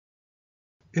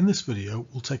In this video,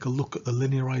 we'll take a look at the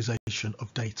linearisation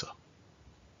of data.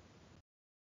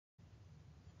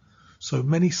 So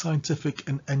many scientific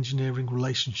and engineering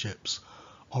relationships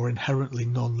are inherently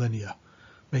non-linear,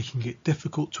 making it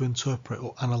difficult to interpret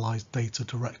or analyse data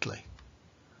directly.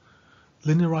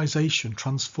 Linearisation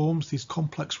transforms these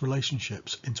complex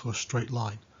relationships into a straight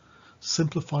line,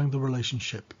 simplifying the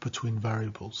relationship between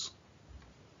variables.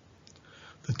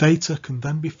 The data can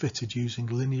then be fitted using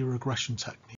linear regression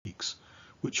techniques,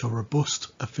 which are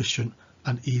robust, efficient,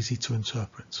 and easy to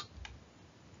interpret.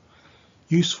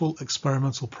 Useful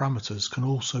experimental parameters can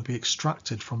also be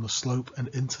extracted from the slope and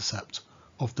intercept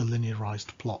of the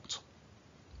linearized plot.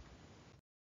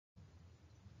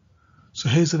 So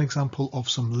here's an example of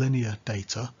some linear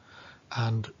data,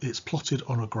 and it's plotted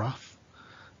on a graph,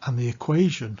 and the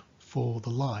equation for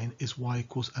the line is y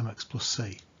equals mx plus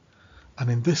c. And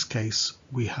in this case,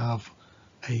 we have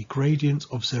a gradient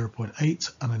of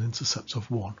 0.8 and an intercept of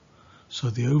 1.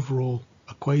 So the overall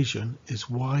equation is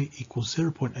y equals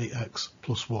 0.8x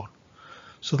plus 1.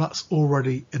 So that's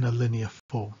already in a linear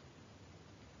form.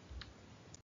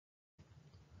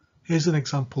 Here's an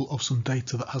example of some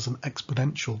data that has an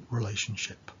exponential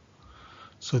relationship.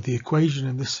 So the equation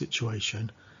in this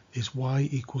situation is y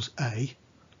equals a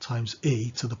times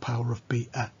e to the power of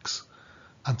bx.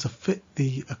 And to fit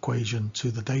the equation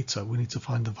to the data, we need to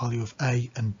find the value of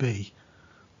a and b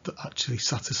that actually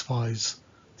satisfies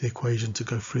the equation to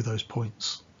go through those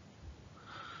points.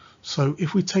 So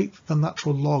if we take the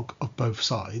natural log of both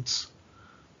sides,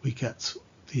 we get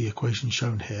the equation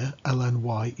shown here, ln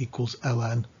y equals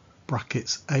ln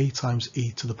brackets a times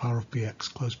e to the power of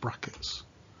bx close brackets.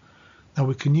 Now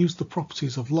we can use the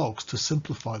properties of logs to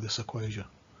simplify this equation.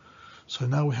 So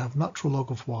now we have natural log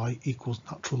of y equals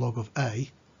natural log of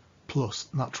a plus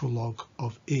natural log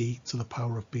of e to the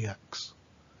power of bx.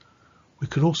 We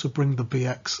can also bring the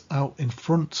bx out in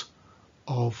front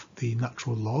of the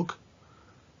natural log,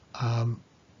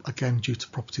 again due to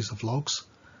properties of logs,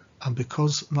 and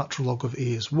because natural log of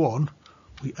e is 1,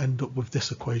 we end up with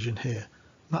this equation here.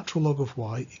 Natural log of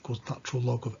y equals natural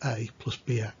log of a plus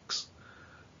bx.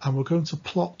 And we're going to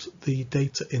plot the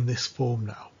data in this form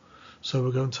now. So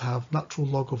we're going to have natural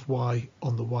log of y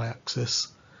on the y-axis,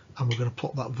 and we're going to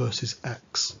plot that versus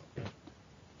x,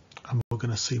 and we're going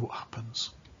to see what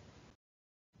happens.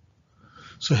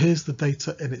 So here's the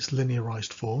data in its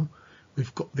linearized form.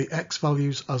 We've got the x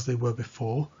values as they were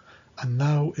before, and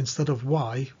now instead of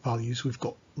y values, we've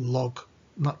got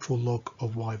natural log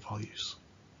of y values.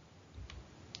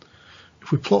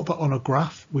 If we plot that on a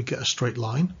graph, we get a straight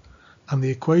line, and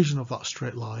the equation of that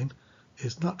straight line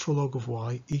is natural log of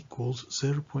y equals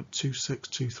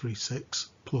 0.26236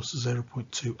 plus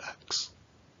 0.2x.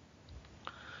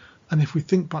 And if we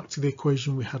think back to the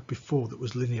equation we had before that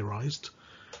was linearized,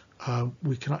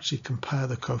 we can actually compare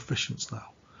the coefficients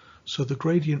now. So the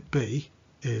gradient b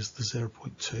is the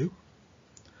 0.2,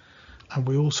 and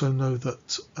we also know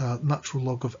that natural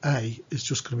log of a is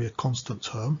just going to be a constant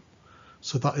term,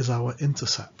 so that is our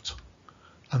intercept,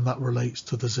 and that relates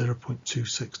to the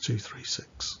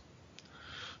 0.26236.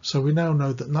 So we now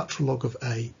know that natural log of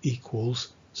a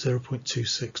equals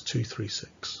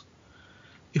 0.26236.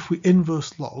 If we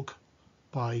inverse log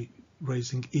by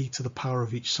raising e to the power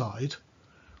of each side,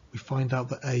 we find out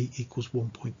that a equals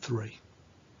 1.3.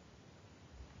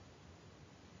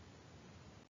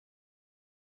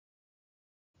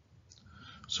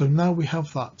 So now we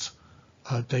have that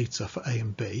data for a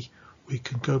and b, we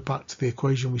can go back to the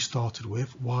equation we started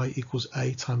with, y equals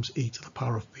a times e to the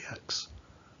power of bx.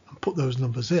 And put those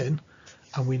numbers in,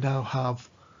 and we now have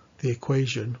the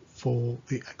equation for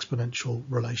the exponential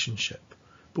relationship,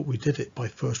 but we did it by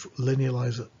first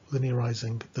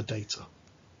linearizing the data.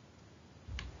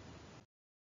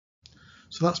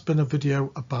 So that's been a video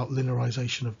about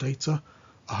linearization of data.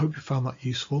 I hope you found that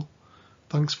useful.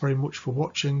 Thanks very much for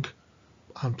watching,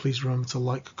 and please remember to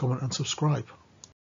like, comment and subscribe.